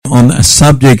on a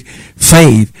subject,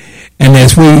 faith. And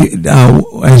as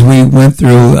we went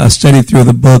through, studied through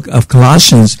the book of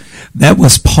Colossians, that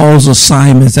was Paul's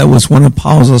assignments. That was one of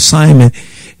Paul's assignments.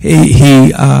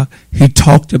 He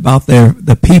talked about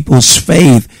the people's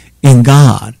faith in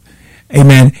God.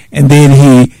 Amen. And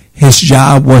then his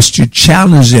job was to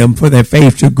challenge them for their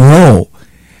faith to grow.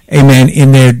 Amen.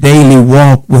 In their daily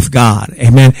walk with God.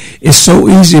 Amen. It's so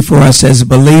easy for us as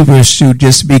believers to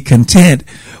just be content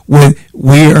with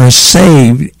we are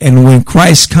saved, and when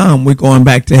Christ comes, we're going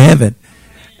back to heaven.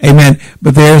 Amen.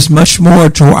 But there's much more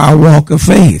to our walk of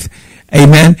faith.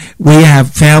 Amen. We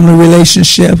have family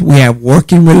relationships. We have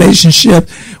working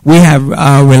relationships. We have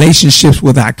relationships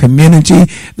with our community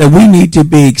that we need to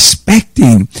be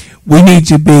expecting. We need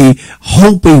to be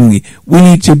hoping. We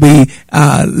need to be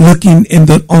looking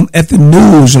at the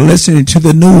news or listening to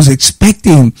the news,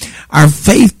 expecting our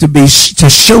faith to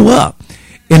show up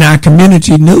in our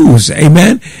community news.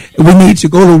 Amen. We need to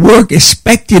go to work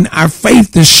expecting our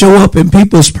faith to show up in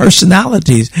people's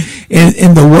personalities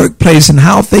in the workplace, and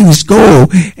how things go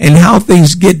and how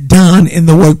things get done in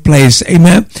the workplace.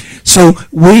 Amen. So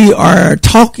we are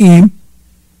talking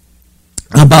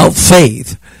about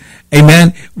faith.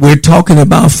 Amen. We're talking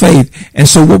about faith. And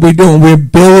so what we're doing, we're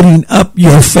building up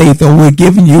your faith, or we're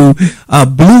giving you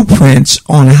blueprints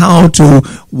on how to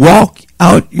walk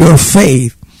out your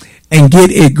faith and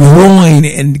get it growing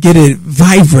and get it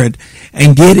vibrant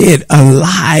and get it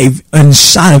alive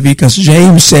inside of you. Because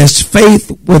James says faith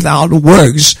without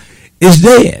works is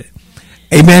dead.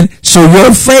 Amen. So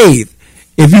your faith,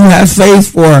 if you have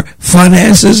faith for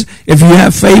finances, if you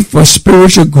have faith for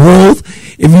spiritual growth,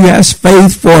 if you have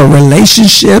faith for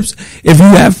relationships, if you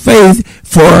have faith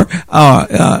for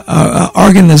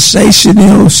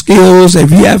organizational skills,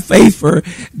 if you have faith for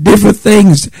different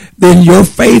things, then your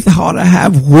faith ought to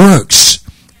have works.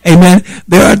 Amen.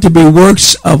 There are to be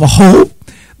works of hope.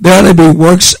 There are to be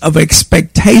works of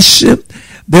expectation.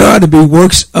 There are to be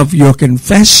works of your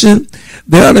confession.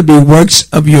 There are to be works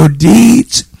of your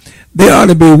deeds. There ought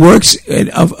to be works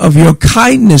of your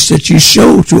kindness that you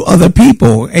show to other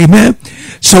people. Amen.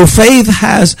 So faith,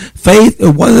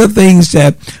 one of the things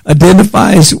that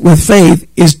identifies with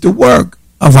faith is the work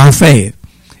of our faith.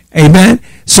 Amen.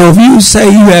 So if you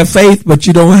say you have faith but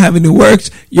you don't have any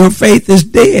works, your faith is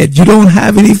dead. You don't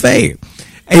have any faith.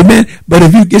 Amen. But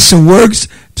if you get some works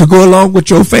to go along with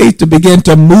your faith, to begin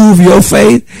to move your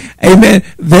faith, amen,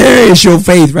 there is your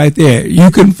faith right there. You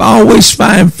can always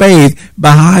find faith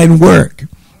behind work.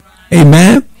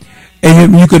 Amen.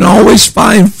 And you can always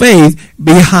find faith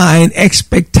behind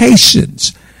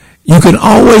expectations. You can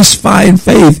always find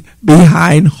faith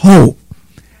behind hope.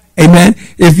 Amen.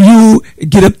 If you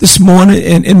get up this morning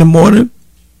and in the morning,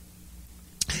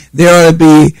 there ought to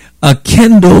be a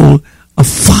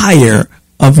fire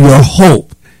of your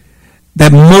hope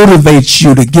that motivates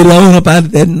you to get on up out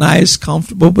of that nice,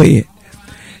 comfortable bed,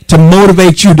 to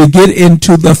motivate you to get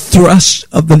into the thrust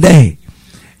of the day.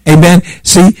 Amen.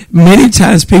 See, many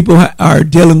times people are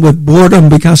dealing with boredom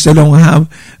because they don't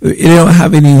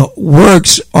have any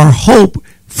works or hope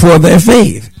for their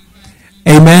faith.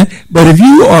 Amen. But if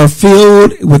you are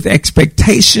filled with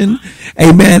expectation,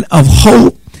 amen, of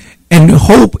hope, and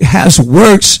hope has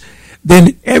works,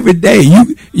 then every day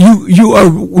you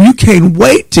can't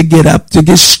wait to get up, to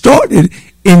get started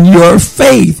in your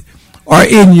faith or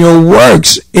in your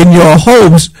works, in your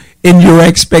hopes, in your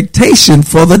expectation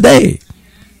for the day.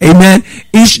 Amen.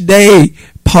 Each day,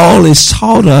 Paul has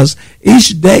taught us,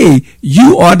 each day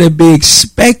you ought to be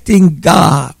expecting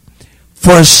God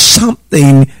for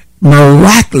something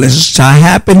miraculous to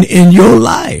happen in your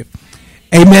life.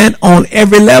 Amen. On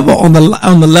every level, on the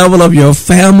level of your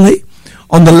family,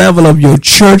 on the level of your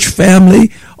church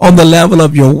family, on the level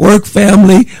of your work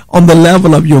family, on the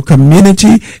level of your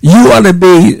community, you ought to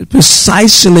be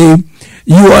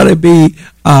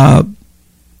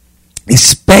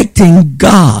expecting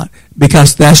God,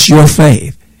 because that's your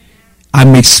faith.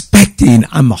 I'm expecting,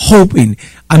 I'm hoping,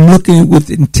 I'm looking with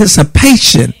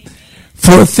anticipation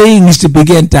for things to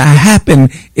begin to happen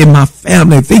in my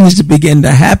family, things to begin to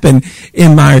happen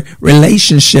in my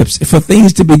relationships, for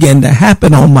things to begin to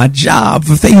happen on my job,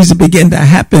 for things to begin to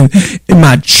happen in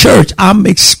my church. I'm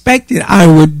expecting, I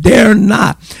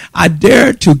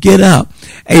dare to get up,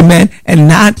 amen, and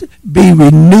not be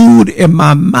renewed in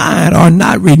my mind, or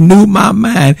not renew my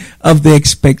mind of the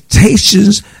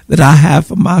expectations that I have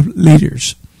for my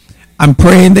leaders. I'm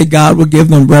praying that God will give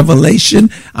them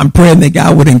revelation. I'm praying that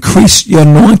God would increase the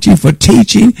anointing for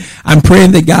teaching. I'm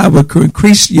praying that God would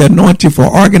increase the anointing for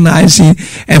organizing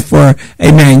and for,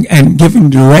 amen, and giving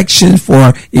direction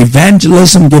for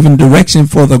evangelism, giving direction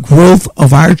for the growth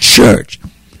of our church.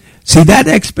 See, that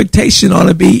expectation ought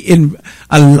to be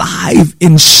alive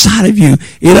inside of you.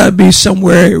 It ought to be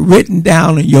somewhere written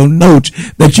down in your notes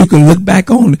that you can look back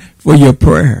on for your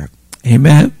prayer.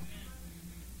 Amen.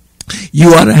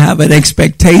 You ought to have an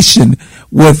expectation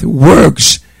with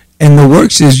works, and the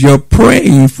works is you're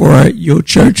praying for your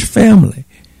church family,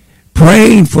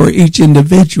 praying for each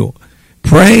individual,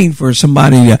 praying for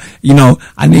somebody.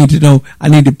 I need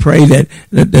to pray that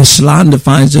Shalonda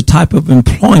finds the type of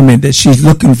employment that she's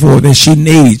looking for, that she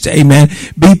needs. Amen.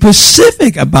 Be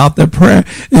specific about the prayer,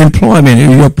 employment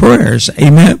in your prayers.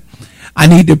 Amen. I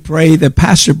need to pray that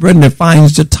Pastor Brenda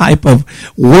finds the type of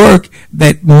work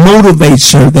that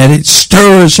motivates her, that it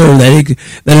stirs her, that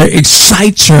it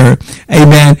excites her,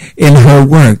 amen, in her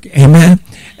work, amen.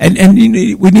 And we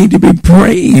need to be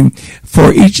praying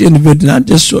for each individual, not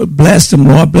just bless them,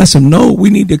 Lord, bless them. No, we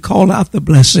need to call out the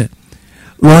blessing.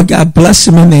 Lord God, bless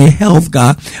them in their health,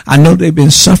 God. I know they've been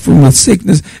suffering with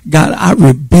sickness. God, I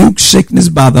rebuke sickness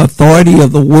by the authority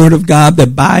of the word of God,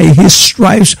 that by his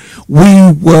stripes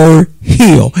we were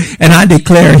healed. And I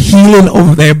declare healing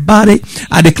over their body.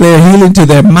 I declare healing to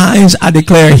their minds. I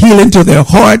declare healing to their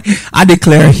heart. I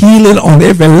declare healing on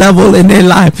every level in their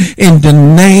life in the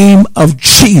name of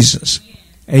Jesus.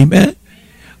 Amen.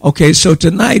 Okay, so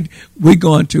tonight we're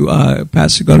going to,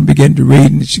 Pastor's going to begin to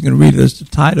read, and she's going to read us the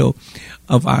title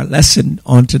of our lesson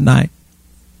on tonight.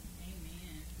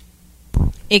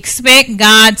 Amen. Expect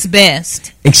God's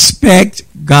best. Expect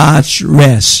God's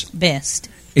rest. Best.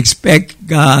 Expect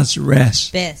God's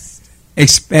rest. Best.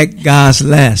 Expect God's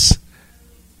less.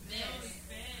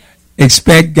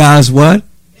 Expect God's what?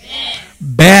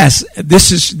 Best.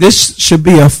 This should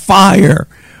be a fire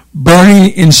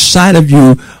burning inside of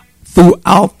you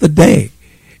throughout the day.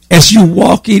 As you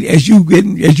walking, as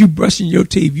you brushing your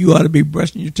teeth, you ought to be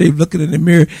brushing your teeth, looking in the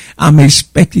mirror. I'm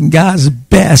expecting God's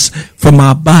best for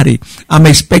my body. I'm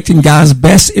expecting God's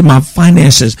best in my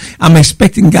finances. I'm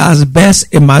expecting God's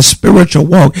best in my spiritual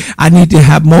walk. I need to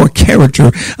have more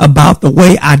character about the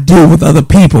way I deal with other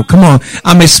people. Come on.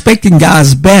 I'm expecting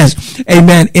God's best,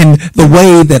 amen, in the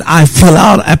way that I fill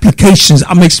out applications.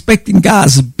 I'm expecting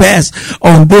God's best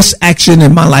on this action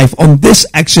in my life, on this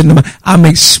action. I'm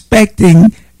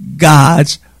expecting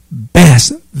God's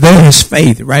best. There is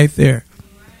faith right there.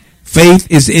 Faith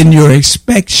is in your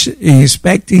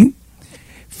expecting.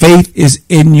 Faith is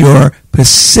in your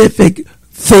specific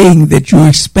thing that you're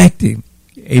expecting.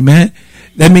 Amen.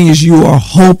 That means you are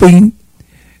hoping.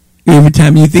 Every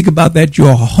time you think about that,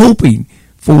 you're hoping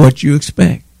for what you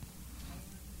expect.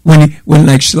 When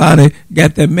like Shalonda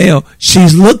got that mail,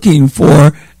 she's looking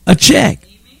for a check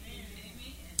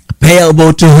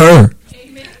payable to her.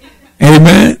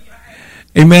 Amen.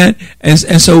 Amen. And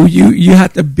so you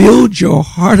have to build your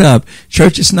heart up.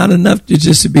 Church, it's not enough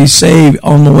to be saved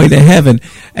on the way to heaven.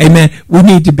 Amen. We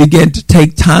need to begin to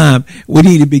take time. We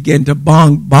need to begin to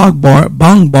bombard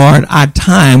our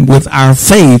time with our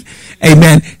faith.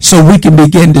 Amen. So we can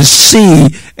begin to see,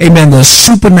 amen, the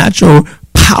supernatural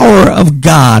power of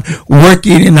God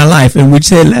working in our life. And we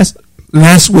said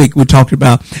last week we talked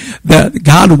about that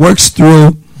God works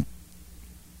through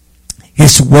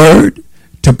his word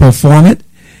to perform it.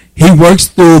 He works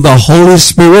through the Holy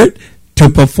Spirit to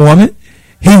perform it.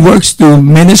 He works through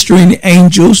ministering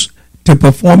angels to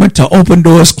perform it, to open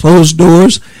doors, close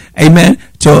doors. Amen.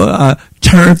 To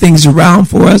turn things around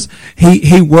for us.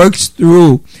 He works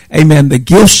through, amen, the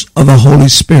gifts of the Holy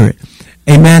Spirit.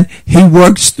 Amen. He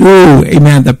works through,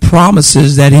 amen, the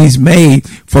promises that he's made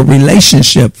for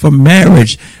relationship, for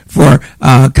marriage, for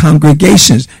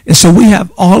congregations. And so we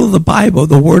have all of the Bible,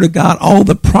 the Word of God, all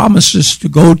the promises to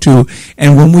go to.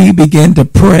 And when we begin to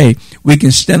pray, we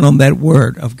can stand on that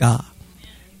Word of God.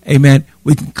 Amen.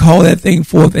 We can call that thing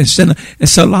forth and stand. And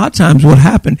so a lot of times what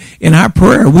happened in our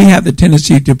prayer, we have the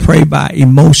tendency to pray by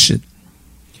emotion.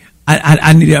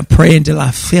 I need to pray until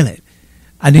I feel it.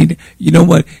 You know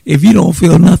what? If you don't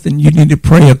feel nothing, you need to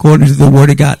pray according to the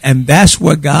Word of God. And that's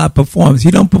what God performs.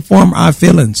 He don't perform our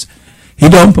feelings. He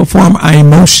don't perform our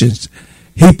emotions.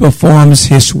 He performs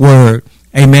his word.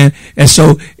 Amen. And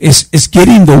so it's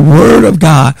getting the word of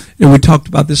God. And we talked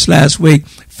about this last week.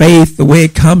 Faith, the way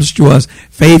it comes to us,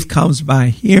 faith comes by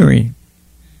hearing.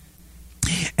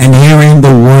 And hearing the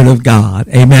word of God.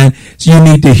 Amen. So you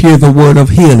need to hear the word of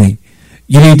healing.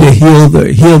 You need to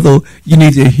you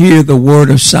need to hear the word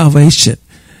of salvation.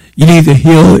 You need to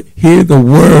hear the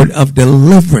word of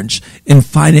deliverance in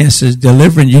finances,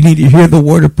 deliverance. You need to hear the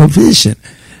word of provision.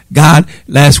 God,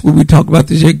 last week we talked about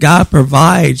this here, God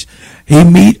provides. He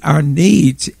meets our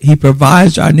needs. He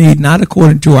provides our need not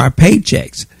according to our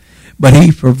paychecks, but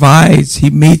he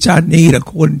meets our need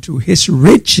according to his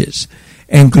riches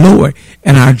and glory.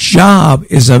 And our job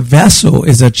is a vessel,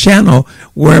 is a channel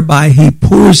whereby he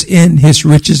pours in his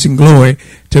riches and glory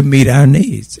to meet our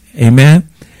needs. Amen.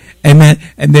 Amen.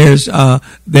 And there's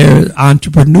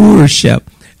entrepreneurship.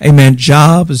 Amen.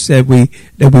 Jobs that we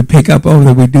pick up over,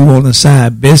 that we do on the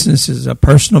side. Businesses, a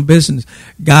personal business.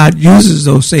 God uses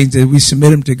those things that we submit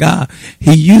them to God.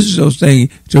 He uses those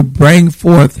things to bring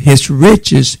forth his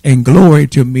riches and glory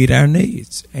to meet our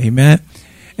needs. Amen.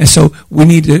 And so we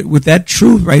need to, with that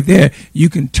truth right there, you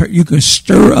can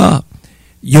stir up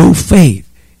your faith,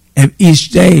 and each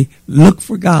day look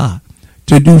for God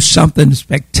to do something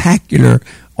spectacular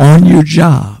on your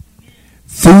job,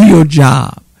 through your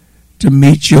job, to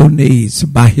meet your needs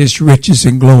by his riches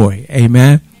and glory.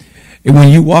 Amen. And when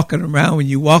you're walking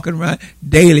around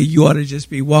daily, you ought to just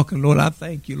be walking, Lord, I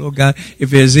thank you, Lord God. If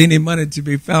there's any money to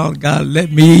be found, God,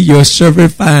 let me, your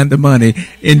servant, find the money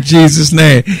in Jesus'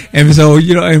 name. And so,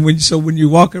 when you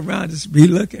walk around, just be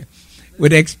looking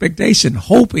with expectation,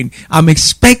 hoping. I'm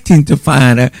expecting to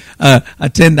find a $10,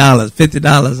 $50,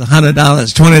 $100,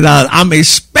 $20. I'm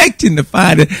expecting to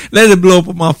find it. Let it blow up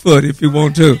on my foot if you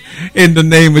want to, in the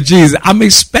name of Jesus. I'm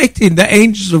expecting the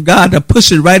angels of God to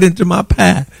push it right into my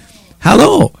path.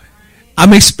 Hello.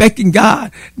 I'm expecting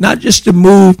God not just to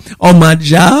move on my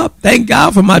job. Thank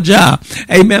God for my job.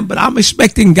 Amen. But I'm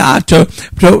expecting God to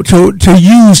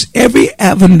use every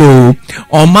avenue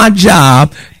on my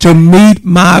job to meet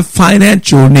my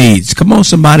financial needs. Come on,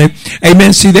 somebody.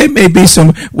 Amen. See, there may be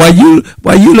some, while you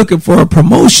looking for a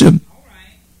promotion,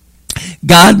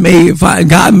 God may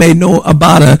know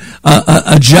about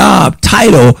a job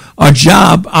title or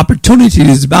job opportunity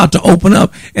that's about to open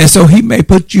up, and so he may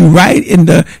put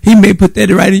that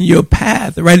right in your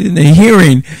path, right in the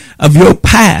hearing of your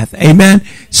path. Amen.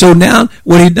 So now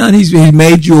what he done, he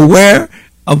made you aware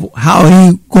of how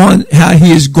he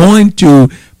is going to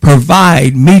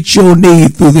provide, meet your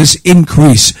need through this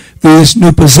increase, through this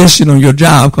new position on your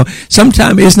job.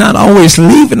 Sometimes it's not always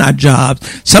leaving our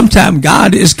jobs. Sometimes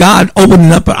God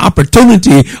opening up an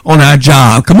opportunity on our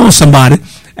job. Come on, somebody.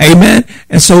 Amen.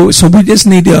 And so we just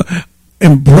need to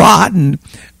broaden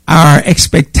our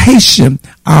expectation,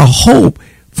 our hope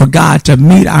for God to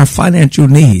meet our financial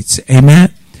needs.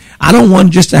 Amen. I don't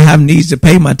want just to have needs to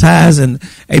pay my tithes and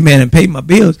pay my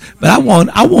bills, but I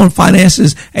want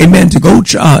finances, amen, to go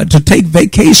to take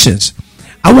vacations.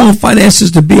 I want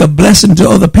finances to be a blessing to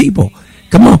other people.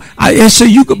 Come on.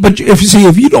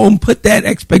 If you don't put that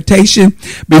expectation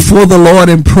before the Lord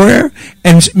in prayer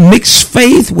and mix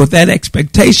faith with that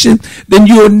expectation, then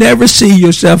you'll never see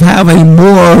yourself having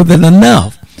more than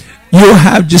enough. You'll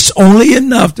have just only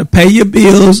enough to pay your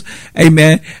bills,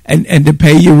 amen, and to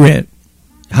pay your rent.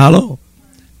 Hello.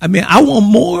 I want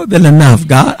more than enough,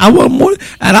 God. I want more,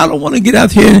 and I don't want to get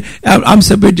out here. I'm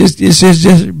simply just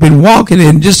been walking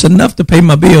in just enough to pay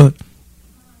my bill.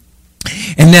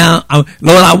 And now,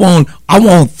 Lord, I want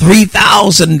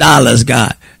 $3,000,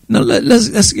 God. No,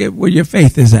 let's get where your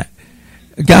faith is at,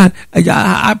 God.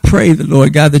 I pray the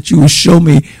Lord God that you will show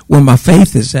me where my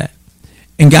faith is at,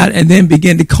 and God, and then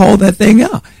begin to call that thing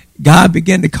out. God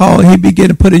began to call, he began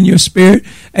to put in your spirit,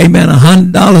 amen,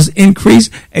 $100 increase,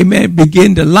 amen,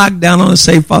 begin to lock down on and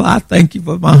say, Father, I thank you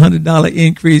for my $100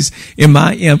 increase in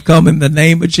my income in the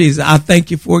name of Jesus. I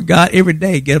thank you for it, God, every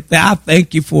day. Get up there. I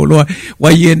thank you for it, Lord,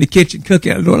 while you're in the kitchen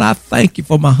cooking. Lord, I thank you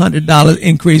for my $100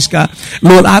 increase, God.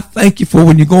 Lord, I thank you for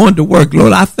when you're going to work.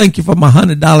 Lord, I thank you for my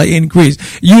 $100 increase.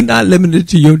 You're not limited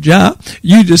to your job.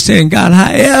 You just saying, God,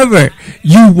 however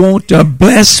you want to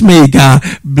bless me, God,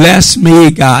 bless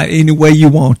me, God, any way you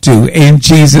want to, in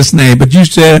Jesus' name. But you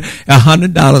said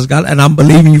 $100, God, and I'm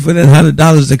believing you for that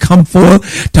 $100 to come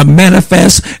forth, to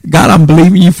manifest. God, I'm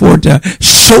believing you for it to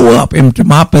show up into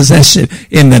my possession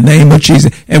in the name of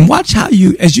Jesus. And watch how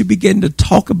as you begin to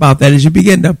talk about that, as you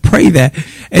begin to pray that,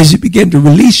 as you begin to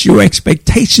release your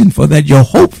expectation for that, your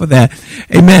hope for that.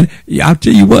 Amen. I'll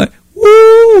tell you what.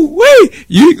 Woo-wee.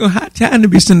 You ain't going to have time to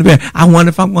be sitting there. I wonder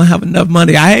if I'm going to have enough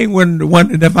money. I ain't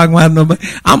wondering if I'm going to have enough money.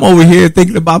 I'm over here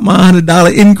thinking about my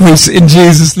 $100 increase in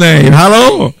Jesus' name.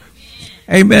 Hello.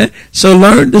 Amen. So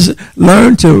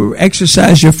learn to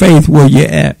exercise your faith where you're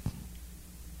at.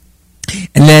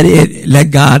 And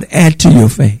let God add to your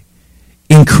faith.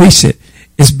 Increase it.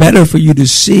 It's better for you to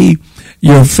see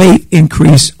your faith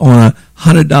increase on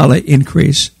 $100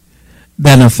 increase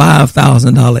than a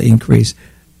 $5,000 increase.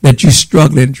 That you're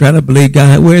struggling, trying to believe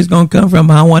God, where it's going to come from,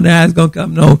 how one eye is going to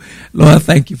come. No, Lord,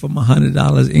 thank you for my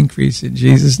 $100 increase in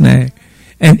Jesus' name.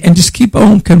 And just keep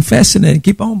on confessing it,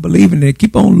 keep on believing it,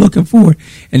 keep on looking for it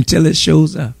until it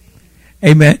shows up.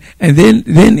 Amen. And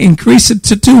then increase it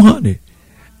to 200.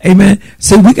 Amen.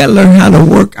 So we got to learn how to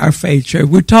work our faith, church.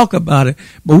 We talk about it,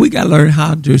 but we got to learn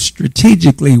how to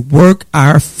strategically work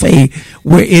our faith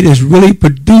where it is really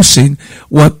producing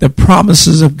what the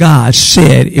promises of God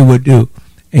said it would do.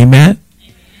 Amen.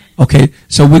 Okay,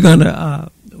 so we're gonna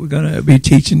be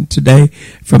teaching today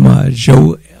from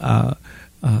Joe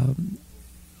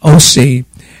Osteen,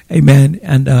 amen,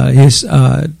 and his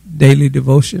daily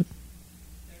devotion.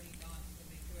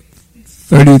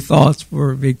 30 thoughts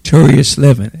for victorious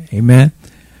living. Amen.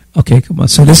 Okay, come on.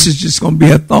 So this is just going to be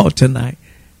a thought tonight.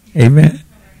 Amen.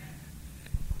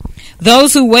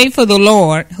 Those who wait for the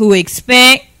Lord, who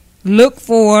expect, look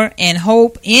for, and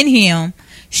hope in him,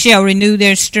 shall renew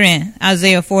their strength.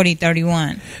 Isaiah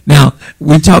 40:31. Now,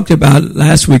 we talked about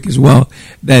last week as well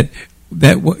that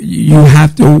you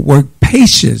have to work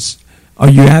patience, or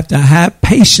you have to have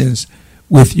patience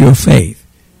with your faith.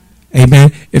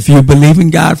 Amen. If you believe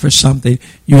in God for something,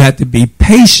 you have to be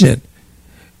patient,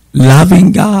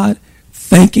 loving God,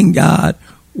 thanking God,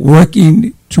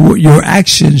 working toward your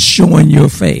actions, showing your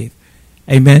faith.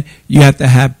 Amen. You have to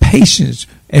have patience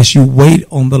as you wait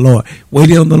on the Lord.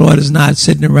 Waiting on the Lord is not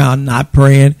sitting around not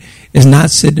praying. It's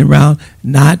not sitting around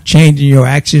not changing your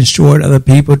actions toward other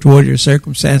people, toward your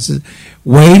circumstances.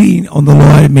 Waiting on the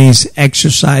Lord means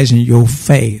exercising your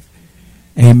faith.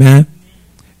 Amen.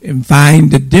 And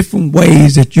find the different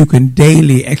ways that you can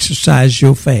daily exercise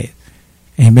your faith.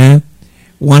 Amen.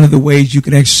 One of the ways you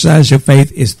can exercise your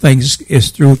faith is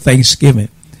through thanksgiving.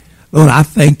 Lord, I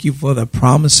thank you for the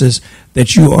promises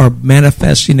that you are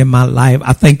manifesting in my life.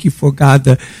 I thank you for, God,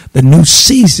 the new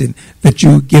season that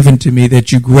you've given to me,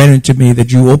 that you granted to me,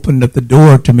 that you opened up the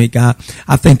door to me, God.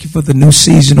 I thank you for the new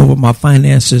season over my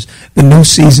finances, the new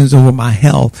seasons over my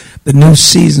health, the new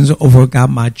seasons over, God,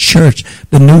 my church,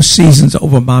 the new seasons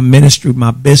over my ministry,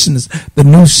 my business, the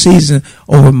new season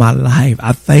over my life.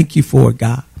 I thank you for it,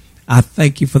 God. I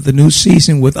thank you for the new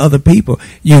season with other people.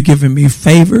 You've given me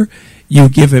favor.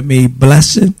 You've given me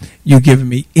blessing. You've given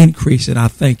me increase, and I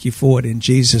thank you for it in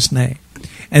Jesus' name.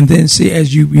 And then, see,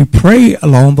 as you pray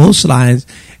along those lines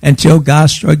until God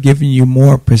starts giving you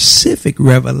more specific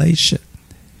revelation.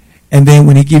 And then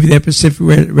when he gives you that specific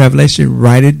revelation,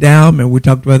 write it down. And we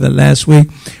talked about that last week.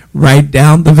 Write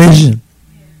down the vision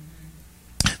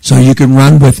so you can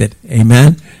run with it.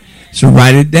 Amen? So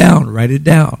write it down. Write it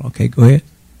down. Okay, go ahead.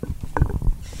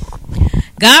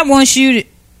 God wants you to...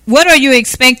 What are you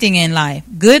expecting in life?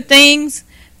 Good things,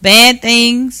 bad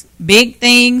things, big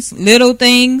things, little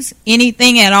things,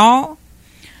 anything at all?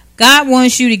 God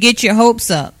wants you to get your hopes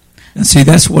up. And see,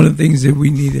 that's one of the things that we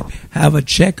need to have a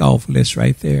check-off list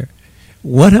right there.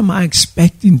 What am I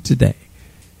expecting today?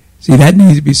 See, that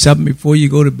needs to be something before you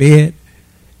go to bed.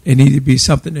 It needs to be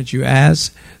something that you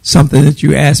ask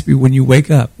me when you wake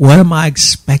up. What am I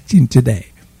expecting today?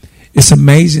 It's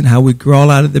amazing how we crawl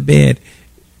out of the bed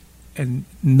and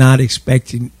not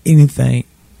expecting anything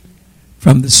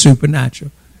from the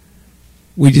supernatural.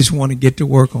 We just want to get to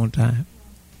work on time.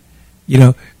 You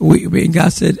know,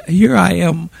 God said, here I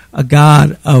am, a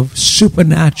God of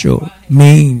supernatural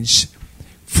means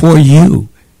for you.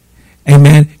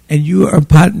 Amen. And you are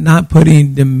not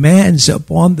putting demands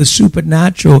upon the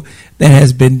supernatural that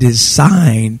has been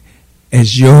designed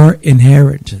as your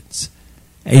inheritance.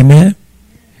 Amen.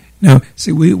 Now,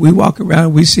 see, we walk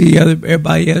around, we see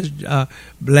everybody else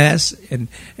blessed and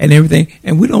everything,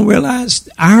 and we don't realize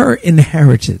our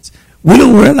inheritance. We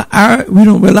don't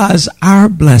realize our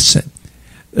blessing.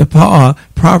 The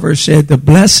Proverbs said, "The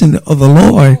blessing of the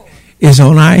Lord is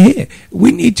on our head."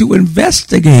 We need to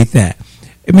investigate that.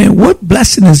 I mean, what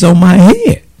blessing is on my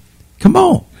head? Come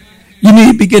on, you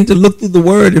need to begin to look through the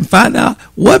Word and find out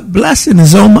what blessing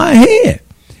is on my head.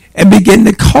 And begin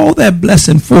to call that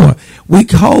blessing forth. We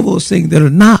call those things that are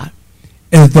not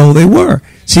as though they were.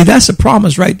 See, that's a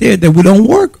promise right there that we don't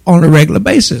work on a regular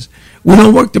basis. We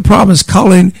don't work the promise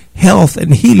calling health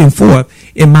and healing forth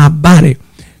in my body,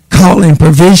 calling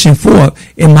provision forth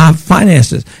in my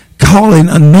finances, calling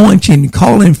anointing,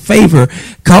 calling favor,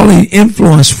 calling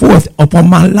influence forth upon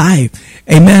my life.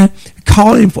 Amen.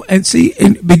 Calling for, and see,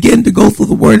 and begin to go through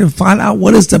the Word and find out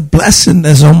what is the blessing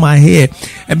that's on my head,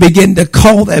 and begin to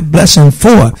call that blessing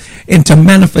forth into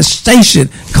manifestation.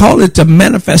 Call it to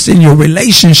manifest in your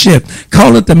relationship.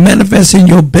 Call it to manifest in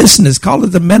your business. Call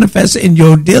it to manifest in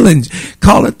your dealings.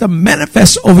 Call it to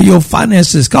manifest over your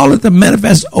finances. Call it to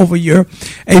manifest over your,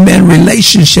 amen,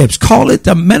 relationships. Call it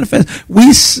to manifest. We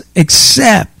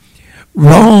accept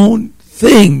wrong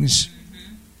things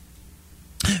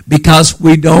because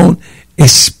we don't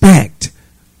expect,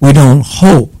 we don't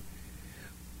hope,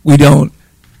 we don't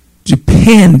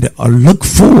depend or look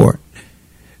for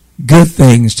good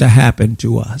things to happen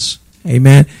to us.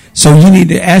 Amen. So you need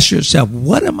to ask yourself,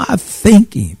 what am I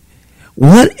thinking?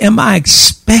 What am I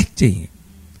expecting?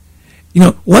 You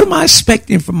know, what am I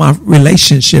expecting from my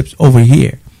relationships over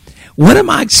here? What am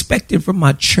I expecting from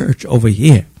my church over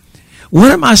here?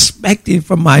 What am I expecting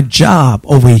from my job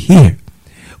over here?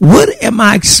 What am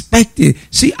I expecting?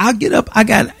 See, I get up, I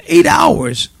got 8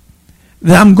 hours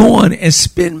that I'm going and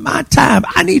spend my time.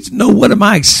 I need to know what am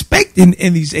I expecting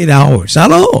in these 8 hours.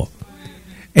 Hello.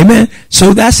 Amen.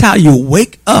 So that's how you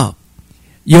wake up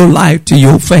your life to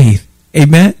your faith.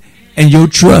 Amen. And your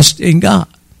trust in God.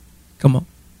 Come on.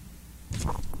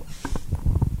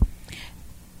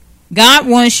 God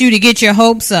wants you to get your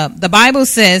hopes up. The Bible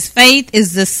says faith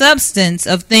is the substance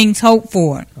of things hoped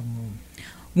for.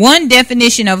 One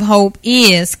definition of hope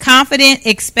is confident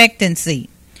expectancy.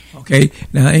 Okay,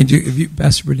 now, Angel,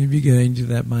 Pastor Brittany, if you get into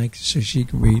that mic so she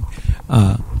can read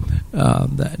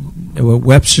what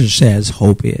Webster says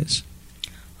hope is.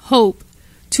 Hope,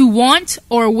 to want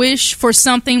or wish for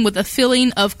something with a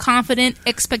feeling of confident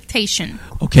expectation.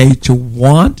 Okay, to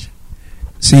want.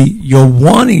 See, your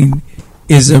wanting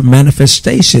is a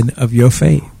manifestation of your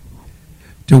faith.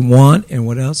 To want, and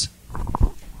what else?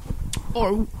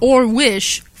 Or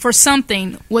wish for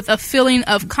something with a feeling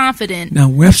of confidence. Now,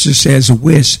 Webster says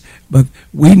wish, but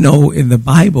we know in the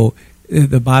Bible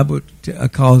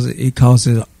calls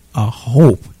it a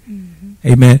hope. Mm-hmm.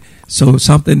 Amen. So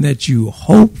something that you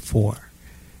hope for,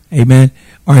 amen,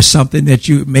 or something that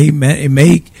you may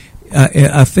make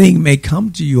a thing may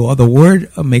come to you, or the word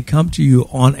may come to you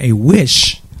on a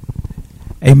wish,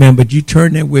 amen. But you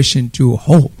turn that wish into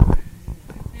hope.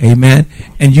 Amen.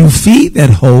 And you feed that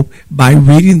hope by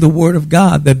reading the Word of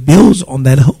God that builds on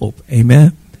that hope.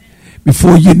 Amen.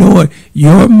 Before you know it,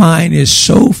 your mind is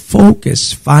so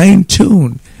focused,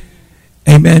 fine-tuned,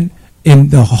 amen, in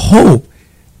the hope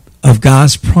of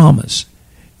God's promise.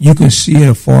 You can see it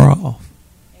afar off.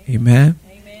 Amen.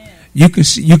 You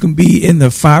can be in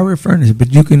the fiery furnace,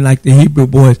 but you can, like the Hebrew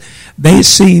boys, they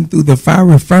seen through the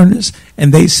fiery furnace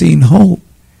and they seen hope.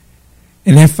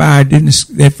 And that fire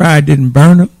didn't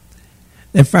burn them.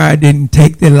 That fire didn't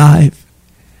take their life.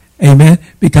 Amen.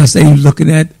 Because they were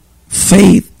looking at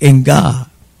faith in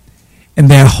God. And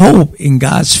their hope in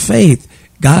God's faith,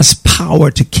 God's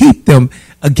power to keep them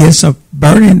against a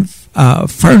burning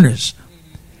furnace.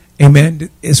 Amen.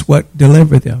 Is what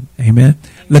delivered them. Amen.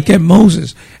 Look at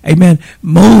Moses. Amen.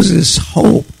 Moses'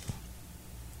 hope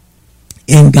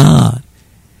in God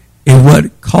is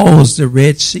what caused the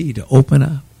Red Sea to open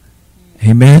up.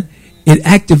 Amen. It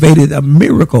activated a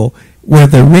miracle where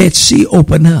the Red Sea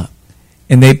opened up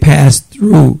and they passed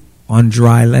through on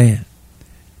dry land.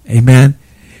 Amen.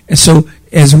 And so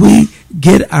as we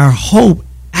get our hope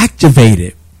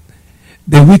activated,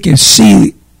 then we can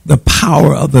see the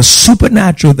power of the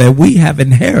supernatural that we have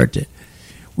inherited.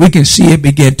 We can see it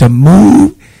begin to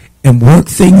move and work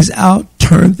things out,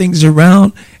 turn things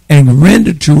around, and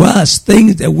render to us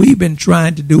things that we've been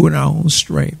trying to do in our own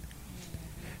strength.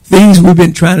 Things we've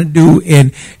been trying to do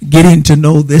in getting to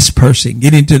know this person,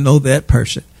 getting to know that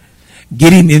person,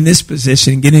 getting in this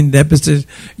position, getting in that position.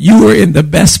 You are in the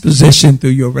best position through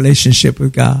your relationship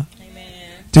with God.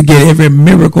 Amen. To get every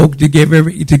miracle, to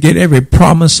get every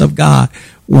promise of God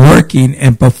working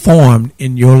and performed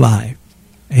in your life.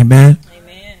 Amen.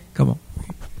 Amen. Come on.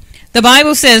 The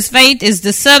Bible says faith is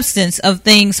the substance of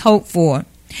things hoped for.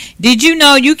 Did you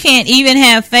know you can't even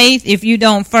have faith if you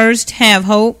don't first have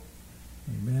hope?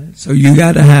 So you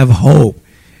got to have hope.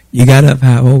 You got to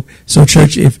have hope. So,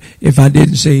 church, if I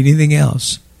didn't say anything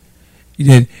else,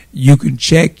 then you can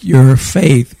check your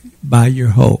faith by your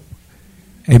hope.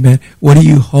 Amen. What do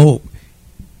you hope?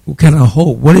 What kind of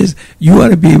hope? You ought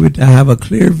to be able to have a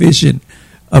clear vision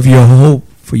of your hope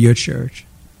for your church.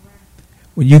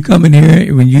 When you come in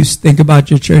here, when you think about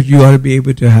your church, you ought to be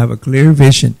able to have a clear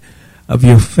vision of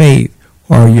your faith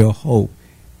or your hope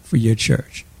for your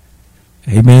church.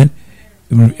 Amen.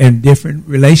 And different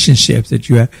relationships that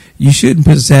you have. You shouldn't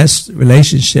possess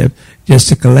relationships just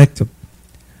to collect them,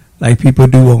 like people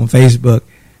do on Facebook.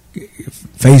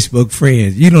 Facebook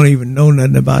friends. You don't even know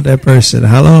nothing about that person.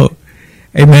 Hello.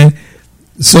 Amen.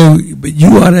 So, but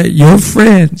your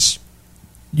friends,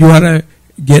 you ought to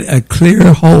get a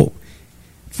clear hope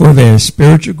for their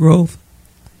spiritual growth,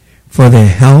 for their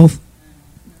health,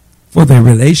 for their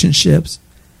relationships,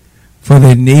 for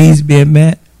their needs being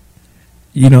met.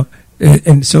 You know,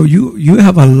 and so you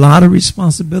have a lot of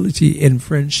responsibility in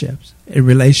friendships, in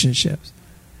relationships.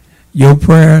 Your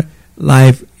prayer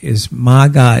life is, my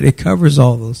God, it covers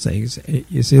all those things.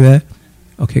 You see that?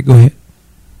 Okay, go ahead.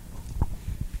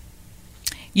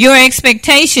 Your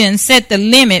expectations set the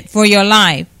limit for your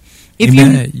life.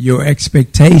 Amen. Your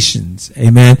expectations.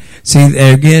 Amen. See,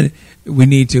 again, we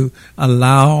need to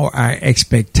allow our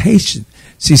expectations.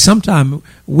 See, sometimes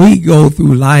we go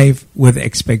through life with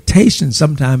expectations.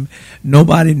 Sometimes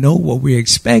nobody knows what we're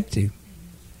expecting.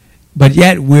 But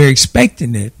yet we're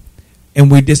expecting it. And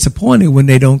we're disappointed when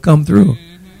they don't come through.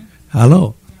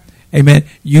 Hello. Amen.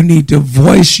 You need to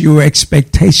voice your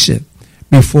expectation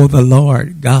before the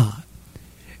Lord God.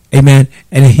 Amen.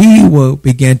 And He will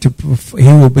begin to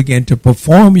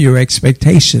perform your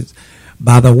expectations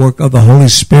by the work of the Holy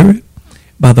Spirit,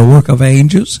 by the work of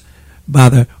angels, by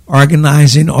the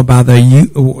organizing, or by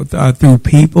the through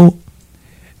people,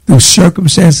 through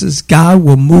circumstances. God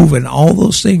will move in all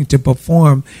those things to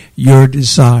perform your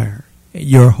desire,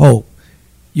 your hope,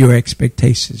 your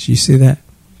expectations. You see that?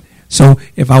 So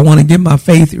if I want to get my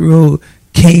faith real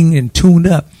king and tuned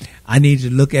up, I need to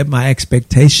look at my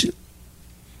expectation.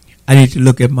 I need to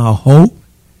look at my hope.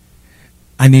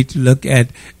 I need to look at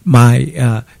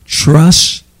my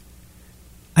trust.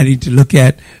 I need to look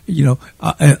at,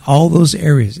 all those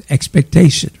areas.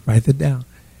 Expectation. Write that down.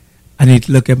 I need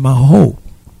to look at my hope.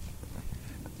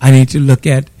 I need to look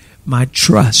at my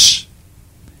trust.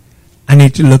 I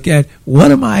need to look at,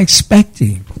 what am I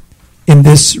expecting in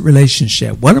this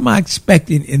relationship? What am I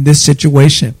expecting in this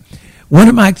situation? What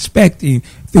am I expecting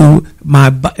through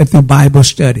Bible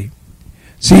study?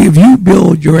 See, if you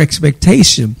build your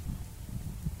expectation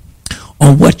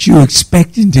on what you're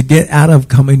expecting to get out of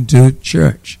coming to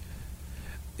church,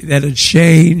 that'll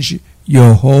change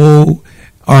your whole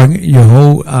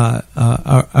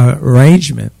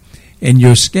arrangement in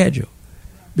your schedule,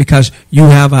 because you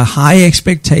have a high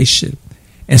expectation,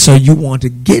 and so you want to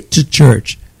get to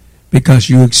church because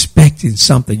you're expecting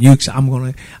something.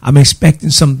 I'm expecting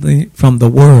something from the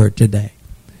Word today.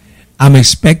 I'm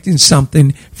expecting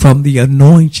something from the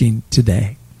anointing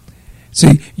today.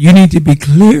 See, you need to be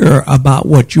clear about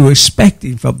what you're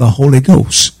expecting from the Holy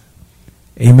Ghost.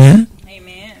 Amen.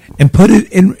 Amen. And put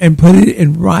it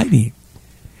in writing,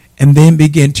 and then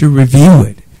begin to review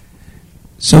it,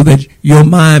 so that your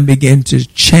mind begins to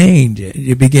change.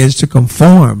 It begins to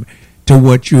conform to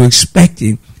what you're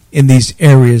expecting in these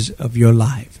areas of your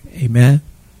life. Amen.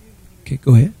 Okay,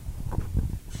 go ahead.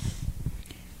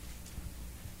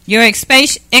 Your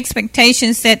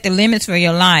expectations set the limits for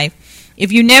your life.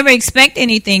 If you never expect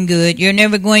anything good, you're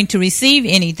never going to receive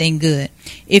anything good.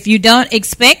 If you don't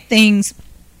expect things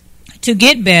to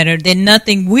get better, then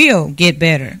nothing will get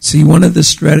better. See, one of the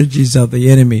strategies of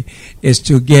the enemy is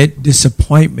to get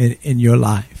disappointment in your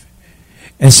life.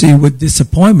 And see, with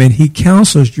disappointment, he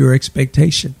cancels your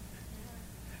expectation.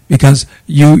 Because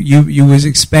you was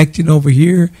expecting over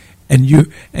here, and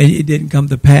it didn't come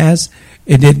to pass.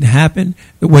 It didn't happen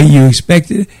the way you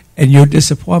expected, and your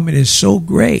disappointment is so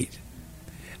great.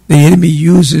 The enemy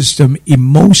uses some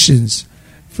emotions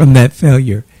from that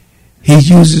failure. He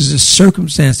uses the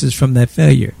circumstances from that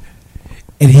failure.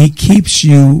 And he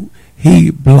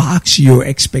blocks your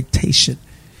expectation.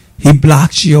 He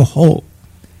blocks your hope.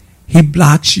 He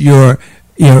blocks your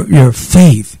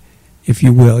faith, if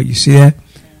you will. You see that?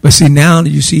 But see, now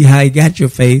you see how he got your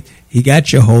faith. He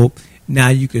got your hope. Now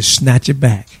you can snatch it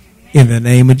back in the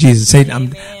name of Jesus.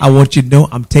 Satan, I want you to know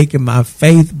I'm taking my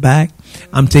faith back.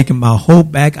 I'm taking my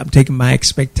hope back. I'm taking my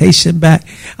expectation back.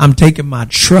 I'm taking my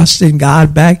trust in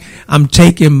God back. I'm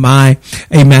taking my,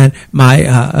 amen,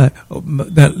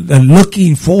 the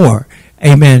looking for,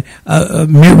 amen,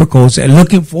 miracles, and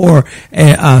looking for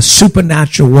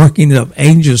supernatural working of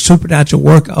angels, supernatural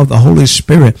work of the Holy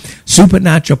Spirit,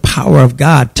 supernatural power of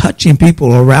God touching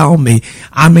people around me.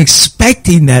 I'm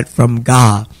expecting that from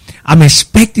God. I'm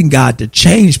expecting God to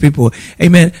change people.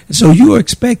 Amen. So you're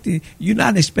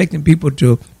not expecting people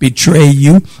to betray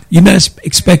you. You're not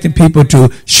expecting people to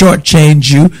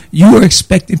shortchange you. You are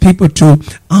expecting people to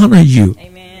honor you.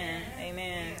 Amen.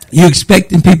 Amen. You're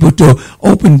expecting people to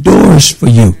open doors for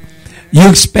you.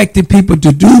 You're expecting people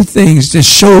to do things to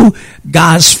show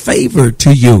God's favor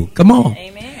to you. Come on.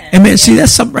 Amen. Amen. See,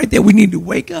 that's something right there we need to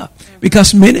wake up.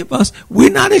 Because many of us, we're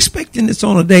not expecting this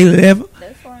on a daily level.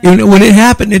 When it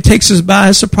happened, it takes us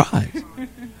by surprise.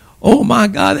 Oh my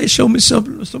God, they showed me so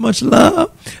much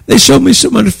love. They showed me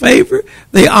so much favor.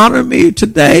 They honor me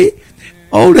today.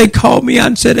 Oh, they called me out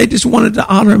and said they just wanted to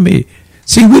honor me.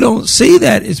 See, we don't see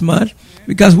that as much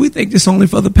because we think it's only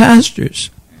for the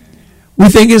pastors. We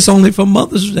think it's only for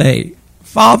Mother's Day,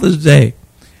 Father's Day.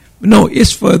 No,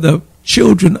 it's for the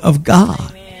children of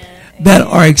God that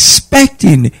are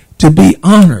expecting to be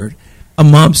honored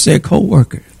amongst their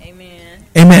co-workers.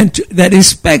 Amen. That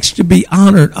expects to be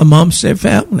honored amongst their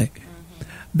family.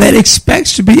 That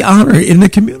expects to be honored in the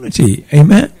community.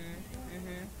 Amen.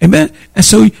 Amen. And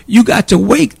so you got to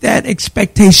wake that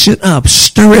expectation up,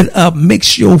 stir it up,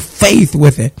 mix your faith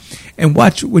with it, and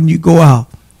watch when you go out.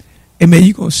 Amen.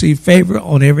 You're going to see favor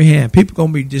on every hand. People going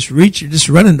to be just reaching, just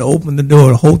running to open the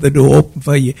door, to hold the door open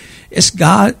for you. It's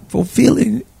God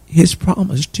fulfilling his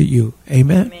promise to you.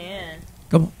 Amen. Amen.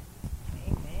 Come on.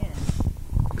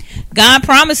 Amen. God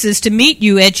promises to meet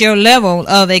you at your level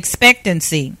of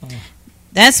expectancy.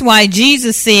 That's why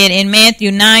Jesus said in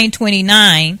Matthew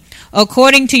 9:29,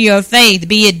 according to your faith,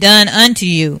 be it done unto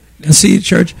you. And see,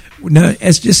 church, now,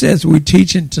 just as we're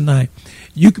teaching tonight,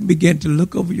 you can begin to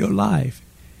look over your life.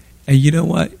 And you know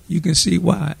what? You can see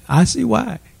why. I see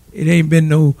why. It ain't been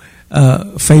no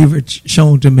favor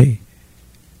shown to me.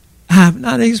 I have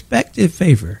not expected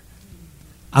favor.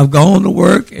 I've gone to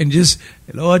work and just,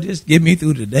 Lord, just get me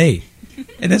through the day.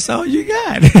 And that's all you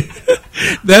got.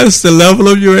 That's the level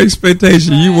of your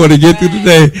expectation. You want to get through the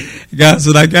day. God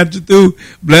said, I got you through.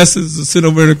 Blessings to sit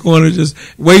over in the corner just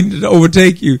waiting to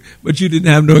overtake you. But you didn't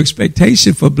have no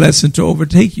expectation for blessing to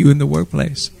overtake you in the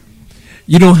workplace.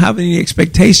 You don't have any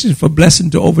expectations for blessing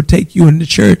to overtake you in the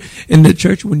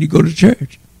church when you go to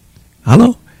church.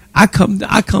 Hello? I come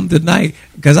tonight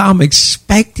because I'm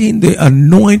expecting the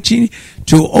anointing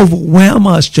to overwhelm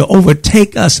us, to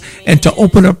overtake us, and to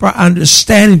open up our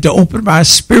understanding, to open up our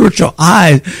spiritual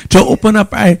eyes, to open up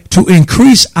to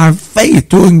increase our faith,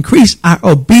 to increase our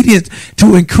obedience,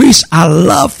 to increase our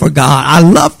love for God,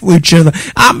 our love for each other.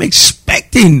 I'm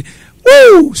expecting,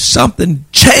 something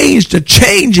to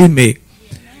change in me.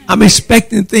 I'm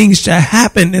expecting things to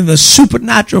happen in the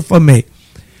supernatural for me.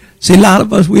 See, a lot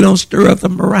of us, we don't stir up the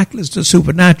miraculous, the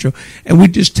supernatural, and we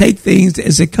just take things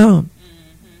as they come.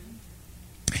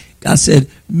 God said,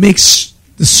 mix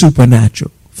the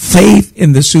supernatural, faith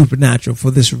in the supernatural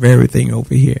for this very thing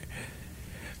over here.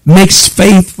 Mix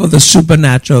faith for the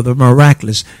supernatural, the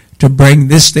miraculous, to bring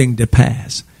this thing to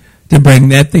pass, to bring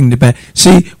that thing to pass.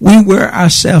 See, we wear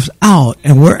ourselves out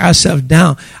and wear ourselves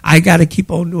down. I got to keep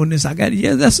on doing this.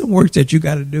 That's some work that you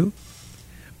got to do.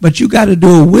 But you got to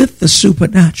do it with the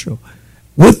supernatural,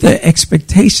 with the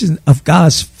expectation of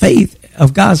God's faith,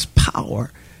 of God's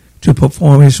power to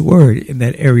perform his word in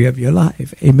that area of your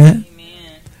life. Amen?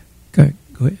 Amen. Okay,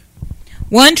 go ahead.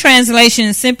 One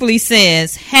translation simply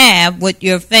says, have what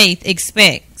your faith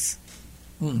expects.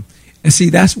 And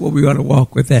see, that's what we ought to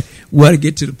walk with that. We ought to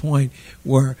get to the point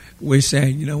where we're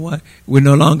saying, you know what? We're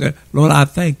no longer, Lord, I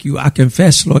thank you. I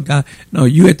confess, Lord God. No,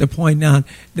 you're at the point now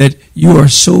that you are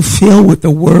so filled with the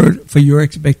word for your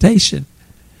expectation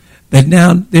that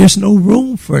now there's no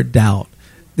room for doubt.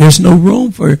 There's no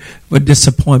room for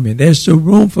disappointment. There's no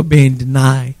room for being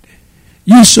denied.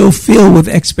 You're so filled with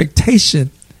expectation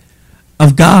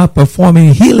of God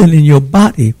performing healing in your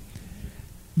body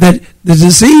that the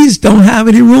disease don't have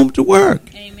any room to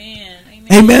work. Amen.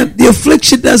 Amen. The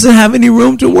affliction doesn't have any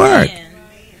room to work. Amen.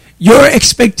 Your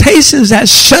expectations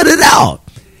has shut it out.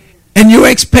 And your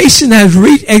expectation has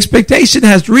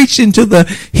reached into the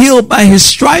hill by his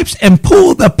stripes and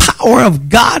pulled the power of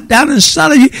God down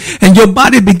inside of you. And your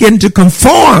body begin to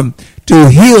conform to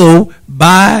heal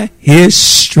by his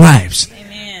stripes.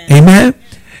 Amen. Amen.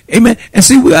 Amen. And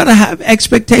see, we ought to have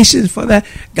expectations for that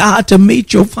God to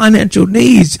meet your financial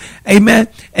needs. Amen.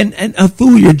 And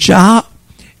through your job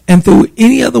and through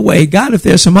any other way. God, if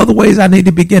there's some other ways I need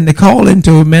to begin to call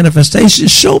into manifestation,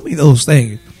 show me those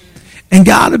things. And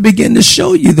God will begin to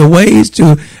show you the ways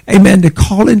to, amen, to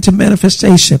call into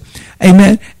manifestation.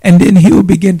 Amen. And then he will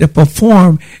begin to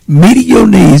perform, meeting your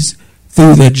needs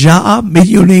through the job,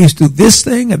 meeting your needs through this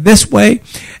thing or this way.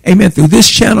 Amen. Through this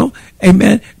channel.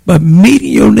 Amen. But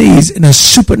meeting your needs in a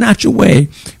supernatural way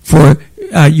for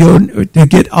to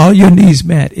get all your needs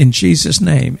met in Jesus'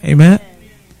 name. Amen.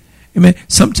 Amen.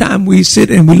 Sometimes we sit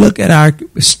and we look at our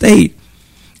state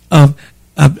of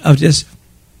just,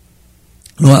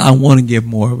 Lord, I want to give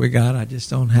more, but God, I just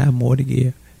don't have more to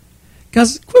give.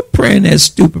 Because quit praying that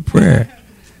stupid prayer.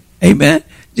 Amen.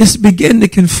 Just begin to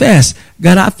confess.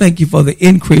 God, I thank you for the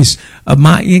increase of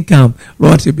my income.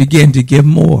 Lord, to begin to give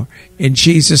more in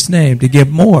Jesus' name. To give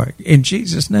more in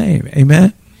Jesus' name.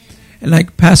 Amen. And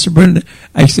like Pastor Brenda,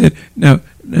 I said, now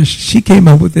she came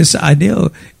up with this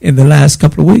idea in the last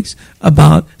couple of weeks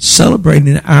about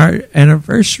celebrating our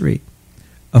anniversary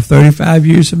of 35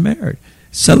 years of marriage.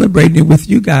 Celebrating it with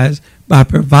you guys by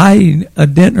providing a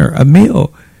dinner, a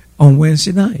meal on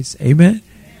Wednesday nights. Amen.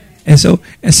 And so,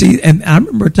 and I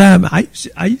remember a time I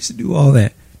used to do all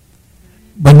that.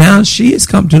 But now she has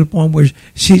come to the point where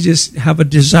she just have a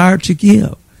desire to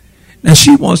give. Now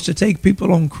she wants to take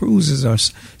people on cruises, or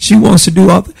she wants to do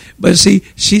all that. But see,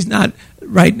 she's not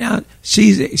right now.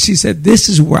 She said, this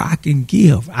is where I can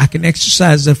give. I can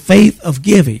exercise the faith of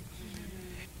giving.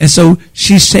 And so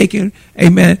she's taking,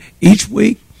 amen, each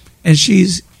week, and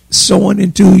she's sowing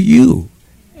into you.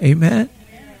 Amen.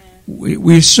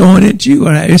 We're sowing into you.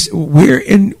 We're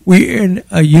in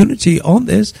a unity on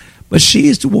this, but she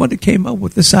is the one that came up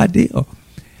with this idea.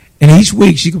 And each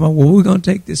week she come up, well, we're going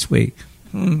to take this week.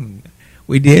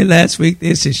 We did last week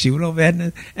this, and she went over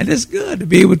that. And it's good to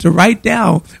be able to write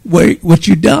down what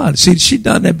you've done. See, she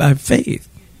done that by faith.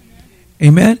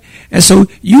 Amen. And so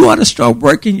you ought to start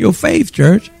working your faith,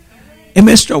 church.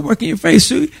 Amen. Start working your faith.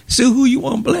 See who you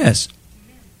want to bless.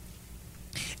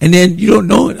 And then you don't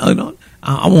know,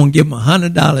 I won't give them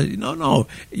 $100. No.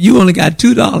 You only got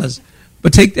 $2.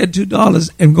 But take that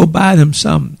 $2 and go buy them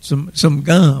some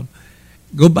gum.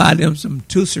 Go buy them some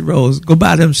Tootsie Rolls. Go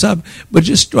buy them something. But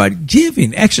just start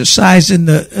giving, exercising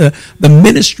the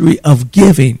ministry of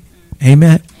giving.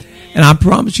 Amen. And I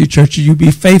promise you, church, you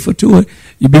be faithful to it.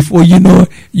 Before you know it,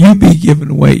 you be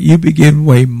giving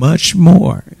away much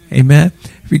more. Amen.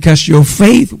 Because your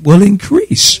faith will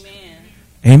increase.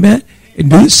 Amen. And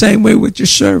do the same way with your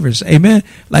service. Amen.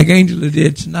 Like Angela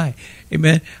did tonight.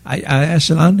 Amen. I asked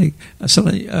Solani,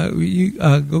 you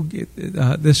go get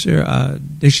this here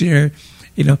dictionary,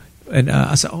 and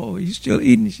I said, oh, you still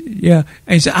eating? Yeah.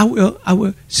 And he said, I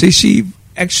will. See, she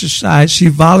exercised, she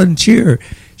volunteered.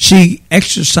 She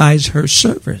exercised her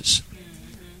service.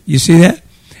 You see that?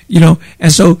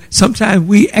 And so sometimes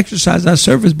we exercise our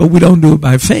service, but we don't do it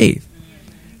by faith.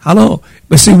 Hello.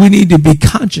 But see, we need to be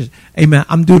conscious. Amen.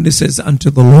 I'm doing this as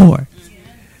unto the Lord.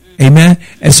 Amen.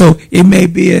 And so it may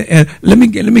be, let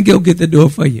me go get the door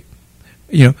for you.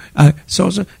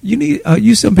 So you need,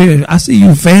 you some people, I see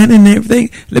you fanning and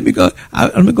everything. Let me go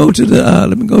to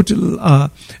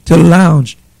the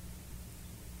lounge.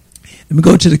 Let me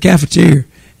go to the cafeteria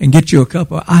and get you a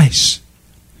cup of ice.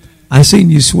 I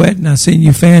seen you sweating, I seen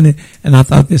you fanning, and I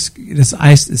thought this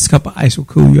cup of ice will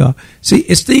cool you off. See,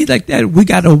 it's things like that. We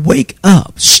got to wake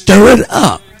up, stir it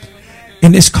up,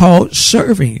 and it's called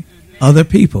serving other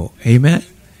people. Amen.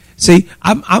 See,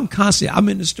 I'm constantly. I'm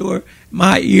in the store.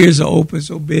 My ears are open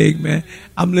so big, man.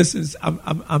 I'm listening.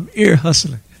 I'm ear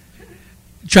hustling,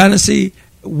 trying to see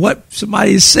what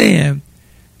somebody is saying,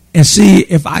 and see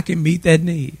if I can meet that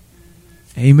need.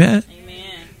 Amen.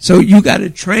 So you got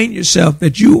to train yourself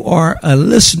that you are a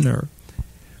listener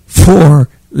for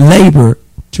labor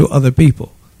to other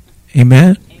people.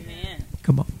 Amen? Amen.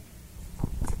 Come on.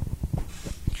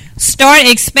 Start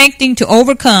expecting to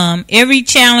overcome every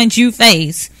challenge you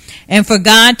face and for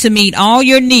God to meet all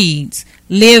your needs.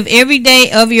 Live every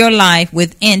day of your life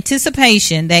with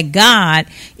anticipation that God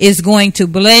is going to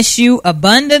bless you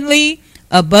abundantly,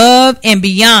 above and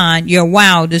beyond your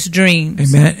wildest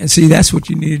dreams. Amen. And see, that's what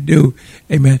you need to do.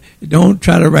 Amen. Don't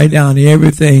try to write down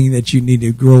everything that you need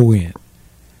to grow in.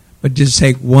 But just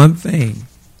take one thing,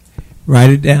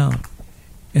 write it down,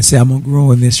 and say, I'm going to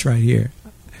grow in this right here.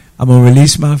 I'm going to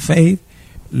release my faith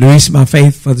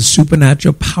for the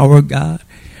supernatural power of God.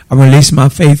 I'm going to release my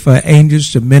faith for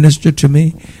angels to minister to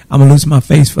me. I'm going to lose my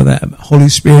faith for the Holy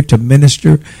Spirit to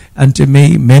minister unto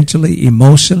me mentally,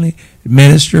 emotionally,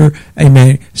 minister,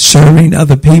 amen, serving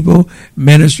other people,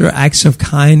 minister acts of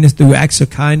kindness through acts of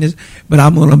kindness. But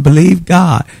I'm going to believe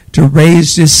God to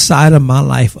raise this side of my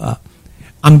life up.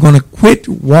 I'm going to quit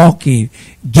walking,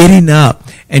 getting up,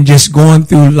 and just going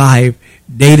through life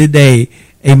day to day,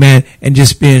 amen, and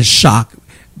just being shocked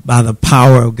by the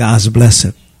power of God's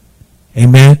blessing.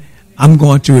 Amen. I'm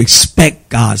going to expect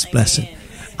God's blessing.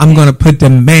 I'm going to put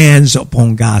demands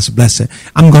upon God's blessing.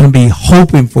 I'm going to be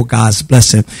hoping for God's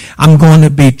blessing. I'm going to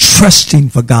be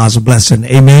trusting for God's blessing.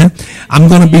 Amen. I'm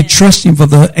going to be trusting for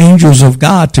the angels of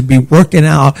God to be working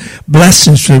out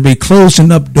blessings, to be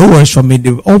closing up doors for me,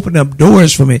 to open up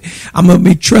doors for me. I'm going to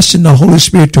be trusting the Holy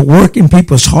Spirit to work in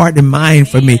people's heart and mind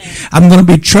for me. I'm going to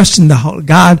be trusting the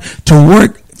God to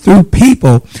work through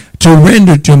people to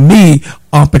render to me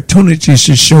opportunities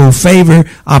to show favor,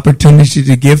 opportunity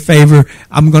to give favor.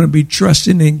 I'm going to be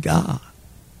trusting in God.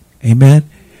 Amen.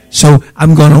 So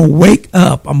I'm going to wake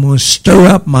up. I'm going to stir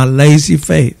up my lazy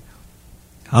faith.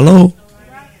 Hello?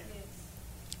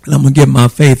 And I'm going to give my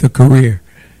faith a career.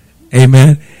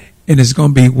 Amen. And it's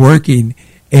going to be working,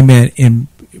 amen, in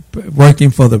working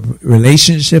for the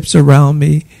relationships around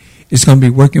me. It's going to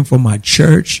be working for my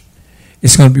church.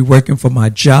 It's going to be working for my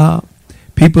job.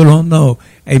 People don't know.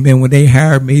 Amen. When they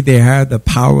hire me, they hire the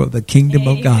power of the kingdom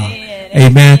of God.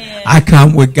 Amen. I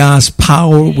come with God's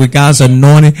power, with God's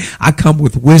anointing. I come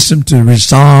with wisdom to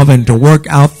resolve and to work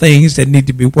out things that need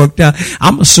to be worked out.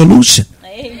 I'm a solution.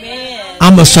 Amen.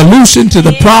 I'm a solution to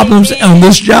the problems on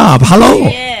this job. Hello.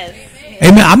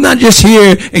 Amen. I'm not just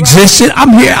here existing.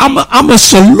 I'm here. I'm a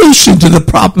solution to the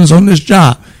problems on this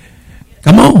job.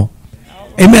 Come on.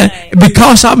 Amen.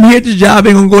 Because I'm here at the job,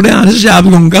 ain't going to go down. This job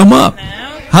is going to come up.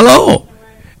 Hello.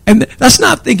 And that's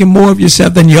not thinking more of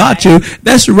yourself than you ought to.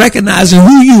 That's recognizing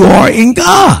who you are in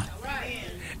God.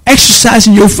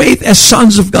 Exercising your faith as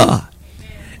sons of God.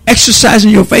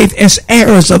 Exercising your faith as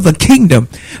heirs of the kingdom.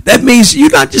 That means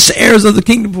you're not just heirs of the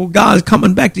kingdom for God is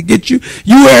coming back to get you.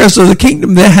 You're heirs of the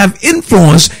kingdom that have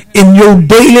influence in your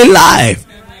daily life.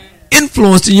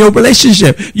 Influence in your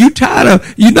relationship. You're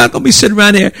not going to be sitting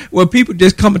around there where people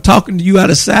just come and talking to you out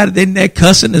of sight of their neck,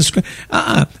 cussing and screaming.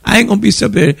 I ain't going to be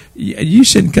sitting there. You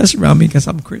shouldn't cuss around me because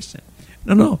I'm a Christian.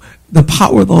 No. The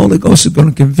power of the Holy Ghost is going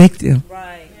to convict them.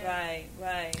 Right.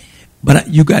 But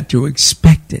you got to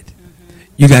expect it.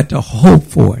 You got to hope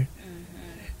for it.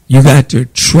 You got to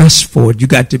trust for it. You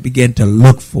got to begin to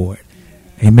look for it.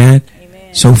 Amen.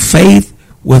 So faith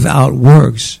without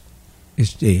works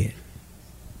is dead.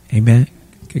 Amen.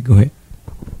 Okay, go ahead.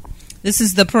 This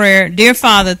is the prayer. Dear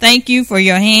Father, thank you for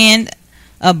your hand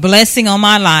of blessing on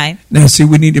my life. Now, see,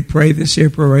 we need to pray this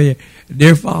here prayer.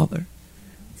 Dear Father,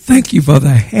 thank you for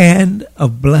the hand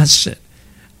of blessing.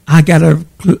 I got a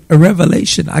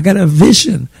revelation. I got a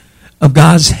vision of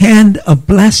God's hand of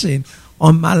blessing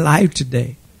on my life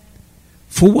today.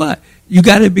 For what? You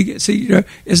got to begin. See,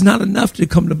 it's not enough to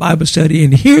come to Bible study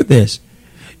and hear this.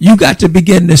 You got to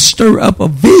begin to stir up a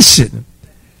vision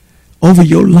over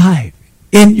your life,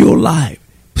 in your life,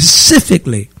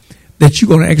 specifically, that you're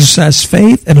going to exercise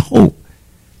faith and hope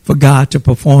for God to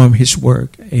perform his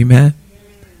work. Amen.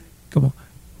 Come on.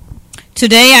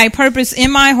 Today I purpose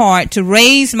in my heart to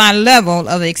raise my level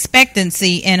of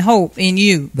expectancy and hope in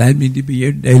you. That means to be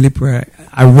your daily prayer.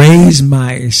 I raise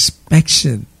my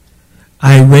expectation.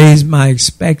 I raise my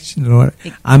expectation, Lord.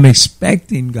 I'm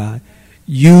expecting, God,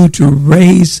 you to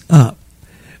raise up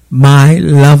my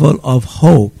level of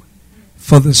hope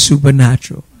for the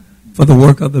supernatural, for the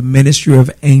work of the ministry of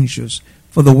angels,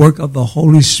 for the work of the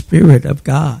Holy Spirit of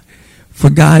God. For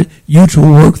God, you to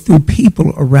work through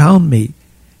people around me,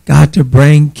 God, to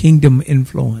bring kingdom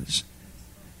influence,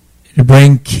 to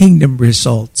bring kingdom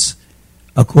results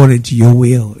according to your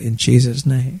will in Jesus'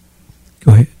 name.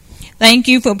 Go ahead. Thank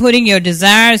you for putting your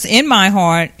desires in my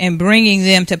heart and bringing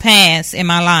them to pass in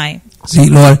my life. See,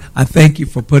 Lord, I thank you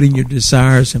for putting your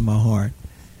desires in my heart.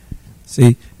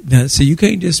 See, you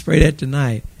can't just pray that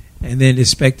tonight and then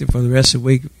expect it for the rest of the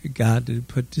week, God, to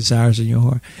put desires in your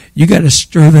heart. You got to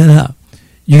stir that up.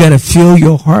 You got to fill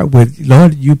your heart with,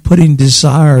 Lord, you putting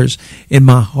desires in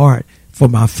my heart for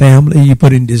my family. You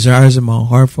putting desires in my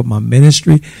heart for my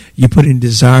ministry. You putting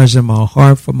desires in my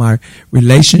heart for my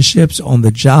relationships on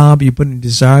the job. You putting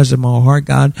desires in my heart,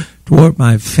 God, toward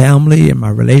my family and my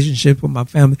relationship with my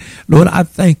family. Lord, I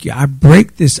thank you. I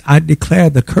break this. I declare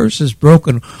the curse is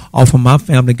broken off of my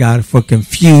family, God, for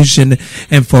confusion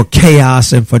and for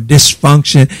chaos and for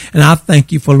dysfunction. And I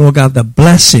thank you for, Lord God, the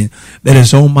blessing that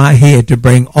is on my head to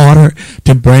bring order,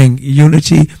 to bring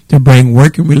unity, to bring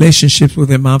working relationships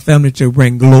within my family, to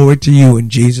bring glory to you in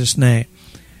Jesus' name.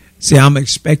 See, I'm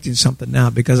expecting something now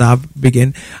because I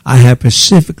have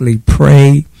specifically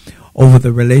prayed over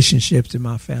the relationships in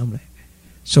my family.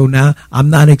 So now I'm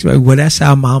not expecting, well, that's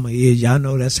how mama is. Y'all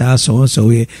know that's how so-and-so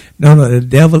is. No, the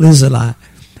devil is a lie.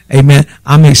 Amen.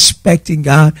 I'm expecting,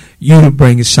 God, you to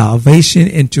bring salvation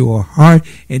into her heart,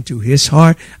 into his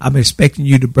heart. I'm expecting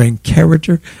you to bring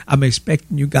character. I'm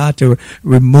expecting you, God, to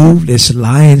remove this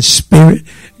lying spirit.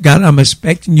 God, I'm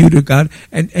expecting you to, God,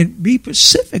 and be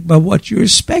specific about what you're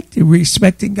expecting. We're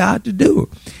expecting God to do.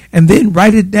 And then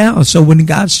write it down. So when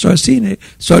God starts seeing it,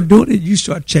 start doing it, you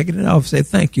start checking it off. Say,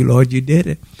 thank you, Lord, you did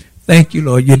it. Thank you,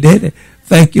 Lord, you did it.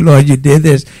 Thank you, Lord, you did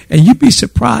this. And you'd be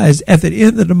surprised at the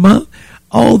end of the month,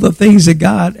 all the things that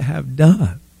God have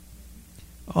done.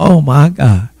 Oh, my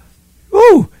God.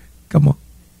 Woo! Come on.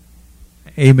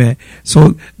 Amen.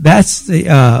 So that's the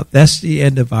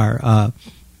end of our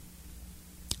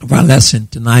lesson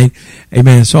tonight.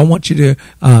 Amen. So I want you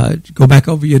to go back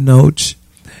over your notes,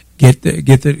 get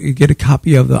a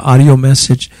copy of the audio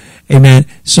message. Amen.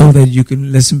 So that you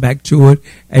can listen back to it.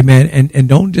 Amen. And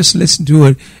don't just listen to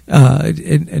it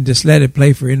and just let it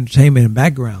play for entertainment and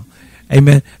background.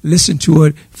 Amen. Listen to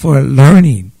it for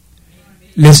learning.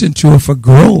 Listen to it for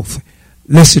growth.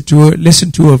 Listen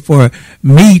to it for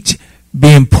meat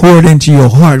being poured into your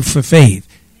heart for faith.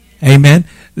 Amen.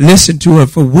 Listen to it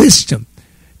for wisdom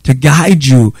to guide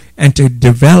you and to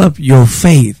develop your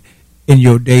faith in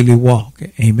your daily walk.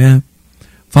 Amen.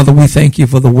 Father, we thank you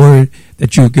for the word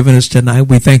that you've given us tonight.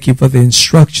 We thank you for the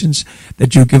instructions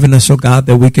that you've given us, oh God,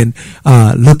 that we can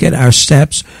look at our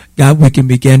steps. God, we can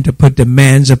begin to put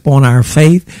demands upon our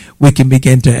faith. We can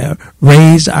begin to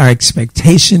raise our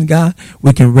expectation, God.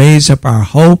 We can raise up our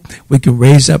hope. We can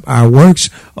raise up our works,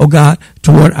 oh God,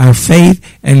 toward our faith.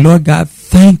 And Lord God,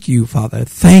 thank you, Father.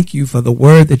 Thank you for the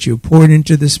word that you poured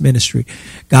into this ministry,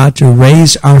 God, to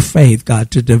raise our faith,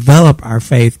 God, to develop our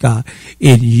faith, God,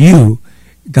 in you,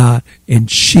 God, in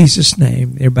Jesus'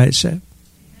 name. Everybody say,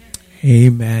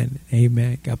 amen.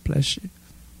 Amen. God bless you.